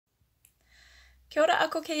Kia ora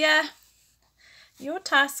ako kia. Your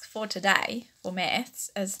task for today for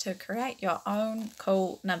maths is to create your own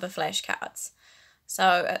cool number flashcards.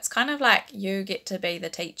 So it's kind of like you get to be the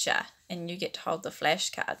teacher and you get to hold the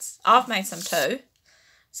flashcards. I've made some too.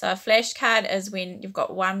 So a flashcard is when you've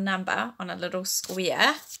got one number on a little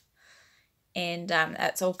square and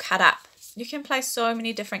it's all cut up. You can play so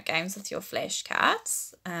many different games with your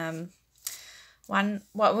flashcards.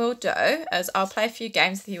 What we'll do is I'll play a few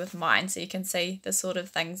games with you with mine so you can see the sort of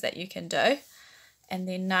things that you can do. And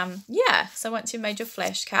then, yeah, so once you've made your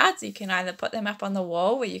flashcards, you can either put them up on the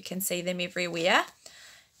wall where you can see them everywhere,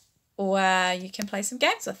 or you can play some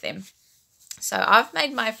games with them. So I've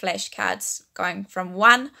made my flashcards going from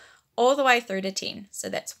 1 all the way through to 10. So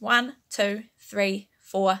that's 1, 2, 3,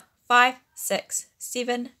 4, 5, 6,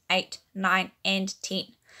 7, 8, 9, and 10.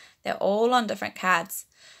 They're all on different cards.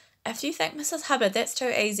 If you think, Mrs. Hubbard, that's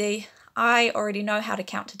too easy, I already know how to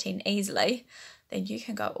count to 10 easily, then you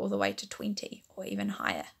can go all the way to 20 or even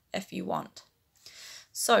higher if you want.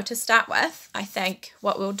 So to start with, I think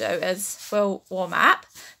what we'll do is we'll warm up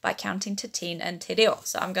by counting to 10 in te reo.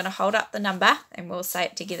 So I'm going to hold up the number and we'll say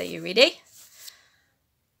it together. You ready?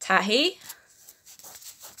 Tahi.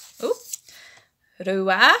 Ooh.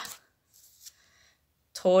 Rua.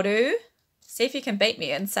 Toru. See if you can beat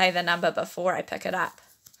me and say the number before I pick it up.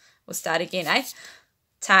 We'll start again, eh?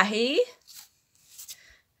 Tahi.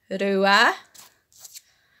 Rua.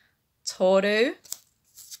 Toru.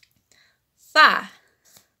 Wha.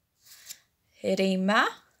 Rima.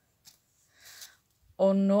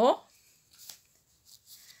 Ono.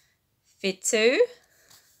 Whetū.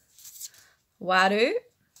 Waru.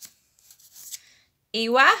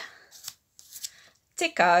 Iwa.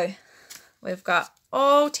 Teko. We've got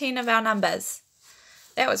all 10 of our numbers.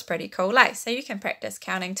 That was pretty cool, eh? So you can practice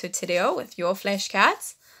counting to te reo with your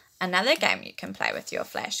flashcards. Another game you can play with your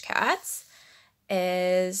flashcards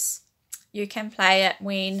is you can play it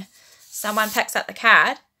when someone picks up the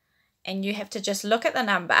card and you have to just look at the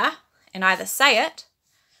number and either say it,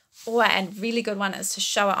 or a really good one is to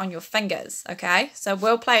show it on your fingers, okay? So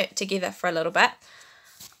we'll play it together for a little bit.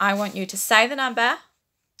 I want you to say the number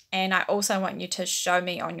and I also want you to show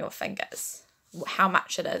me on your fingers how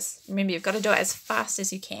much it is. Remember, you've got to do it as fast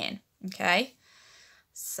as you can, okay?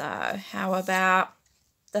 So how about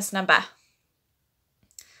this number?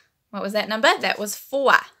 What was that number? That was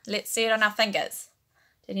 4. Let's see it on our fingers.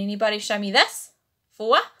 Did anybody show me this?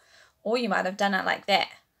 4? Or you might have done it like that.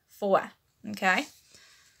 4. Okay.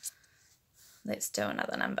 Let's do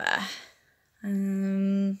another number.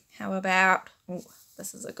 How about, oh,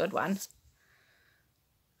 this is a good one.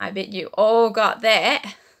 I bet you all got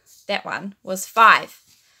that. That one was 5.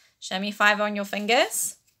 Show me 5 on your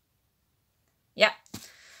fingers. Yep.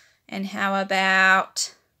 And how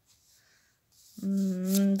about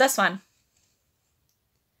this one?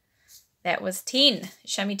 That was 10.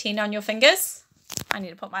 Show me 10 on your fingers. I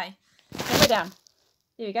need to put my finger down.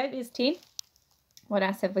 There we go. There's 10. What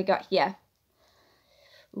else have we got here?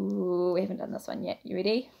 Ooh, we haven't done this one yet. You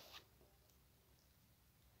ready?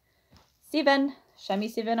 7. Show me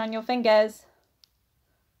 7 on your fingers.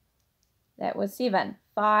 That was 7.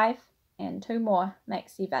 5 and 2 more make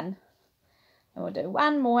 7. And we'll do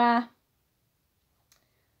one more.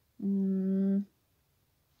 Oh,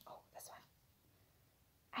 this one.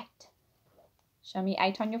 8. Show me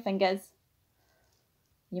 8 on your fingers.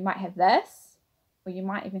 You might have this, or you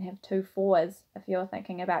might even have 2 4s if you're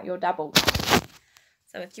thinking about your doubles.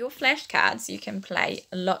 So with your flashcards, you can play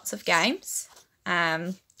lots of games.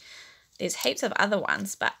 There's heaps of other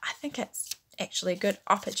ones, but I think it's actually a good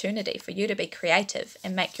opportunity for you to be creative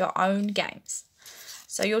and make your own games.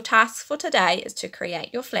 So your task for today is to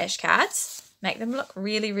create your flashcards, make them look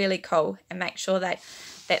really, really cool, and make sure that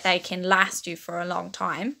they can last you for a long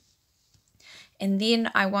time. And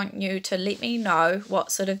then I want you to let me know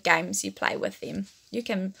what sort of games you play with them. You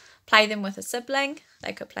can play them with a sibling,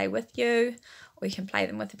 they could play with you, or you can play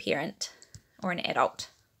them with a parent or an adult.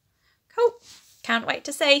 Cool. Can't wait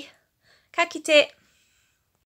to see. Ka kite.